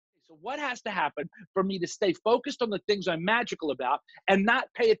So what has to happen for me to stay focused on the things I'm magical about and not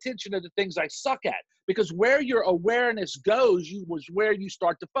pay attention to the things I suck at? Because where your awareness goes, was where you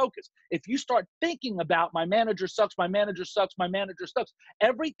start to focus. If you start thinking about my manager sucks, my manager sucks, my manager sucks,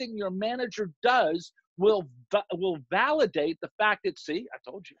 everything your manager does will validate the fact that, see, I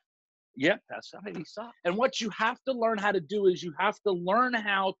told you. Yeah, that's how he sucks. And what you have to learn how to do is you have to learn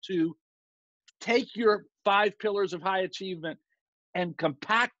how to take your 5 pillars of high achievement and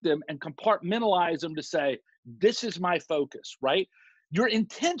compact them and compartmentalize them to say, this is my focus, right? Your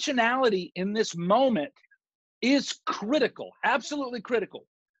intentionality in this moment is critical, absolutely critical.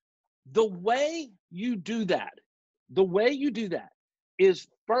 The way you do that is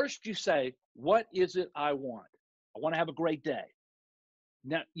first you say, what is it I want? I want to have a great day.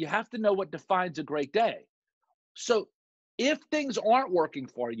 Now, you have to know what defines a great day. So if things aren't working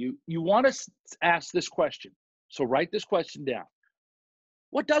for you, you want to ask this question. So write this question down.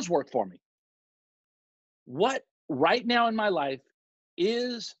 What does work for me? What right now in my life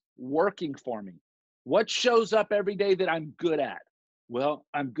is working for me? What shows up every day that I'm good at? Well,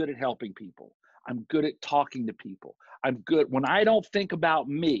 I'm good at helping people. I'm good at talking to people. I'm good when I don't think about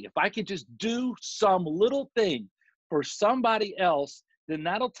me. If I could just do some little thing for somebody else, then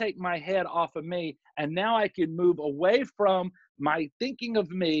that'll take my head off of me. And now I can move away from my thinking of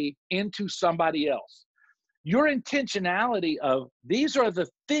me into somebody else. Your intentionality of these are the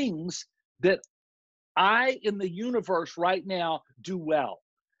things that I in the universe right now do well.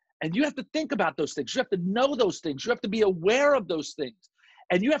 And you have to think about those things. You have to know those things. You have to be aware of those things.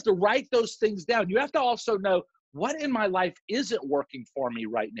 And you have to write those things down. You have to also know what in my life isn't working for me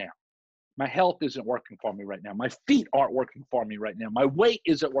right now. My health isn't working for me right now. My feet aren't working for me right now. My weight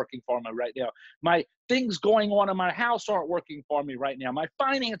isn't working for me right now. My things going on in my house aren't working for me right now. My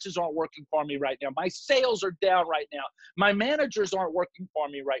finances aren't working for me right now. My sales are down right now. My managers aren't working for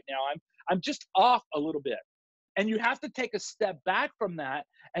me right now. I'm just off a little bit. And you have to take a step back from that,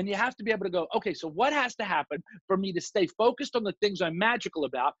 and you have to be able to go, okay, so what has to happen for me to stay focused on the things I'm magical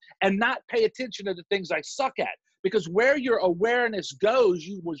about and not pay attention to the things I suck at? Because where your awareness goes,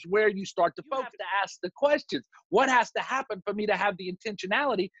 was where you start to focus. You have to ask the questions. What has to happen for me to have the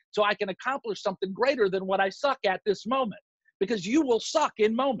intentionality so I can accomplish something greater than what I suck at this moment? Because you will suck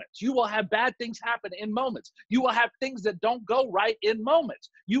in moments. You will have bad things happen in moments. You will have things that don't go right in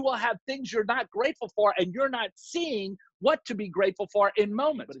moments. You will have things you're not grateful for, and you're not seeing what to be grateful for in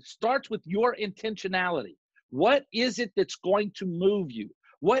moments. But it starts with your intentionality. What is it that's going to move you?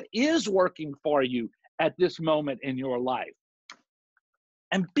 What is working for you at this moment in your life?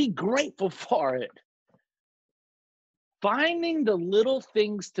 And be grateful for it. Finding the little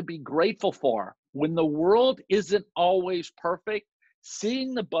things to be grateful for when the world isn't always perfect,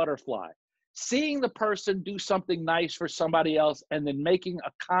 seeing the butterfly, seeing the person do something nice for somebody else and then making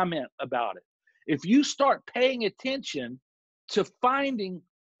a comment about it. If you start paying attention to finding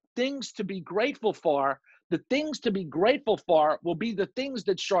things to be grateful for, the things to be grateful for will be the things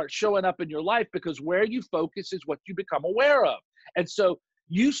that start showing up in your life, because where you focus is what you become aware of. And so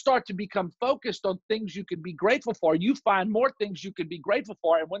you start to become focused on things you can be grateful for. You find more things you can be grateful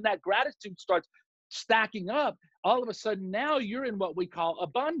for. And when that gratitude starts stacking up, all of a sudden now you're in what we call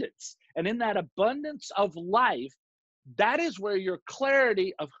abundance. And in that abundance of life, that is where your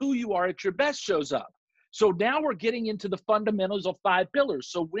clarity of who you are at your best shows up. So now we're getting into the fundamentals of 5 pillars.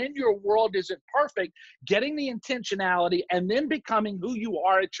 So when your world isn't perfect, getting the intentionality and then becoming who you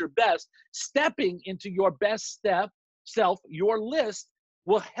are at your best, stepping into your best self, your list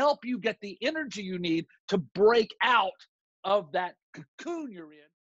will help you get the energy you need to break out of that cocoon you're in.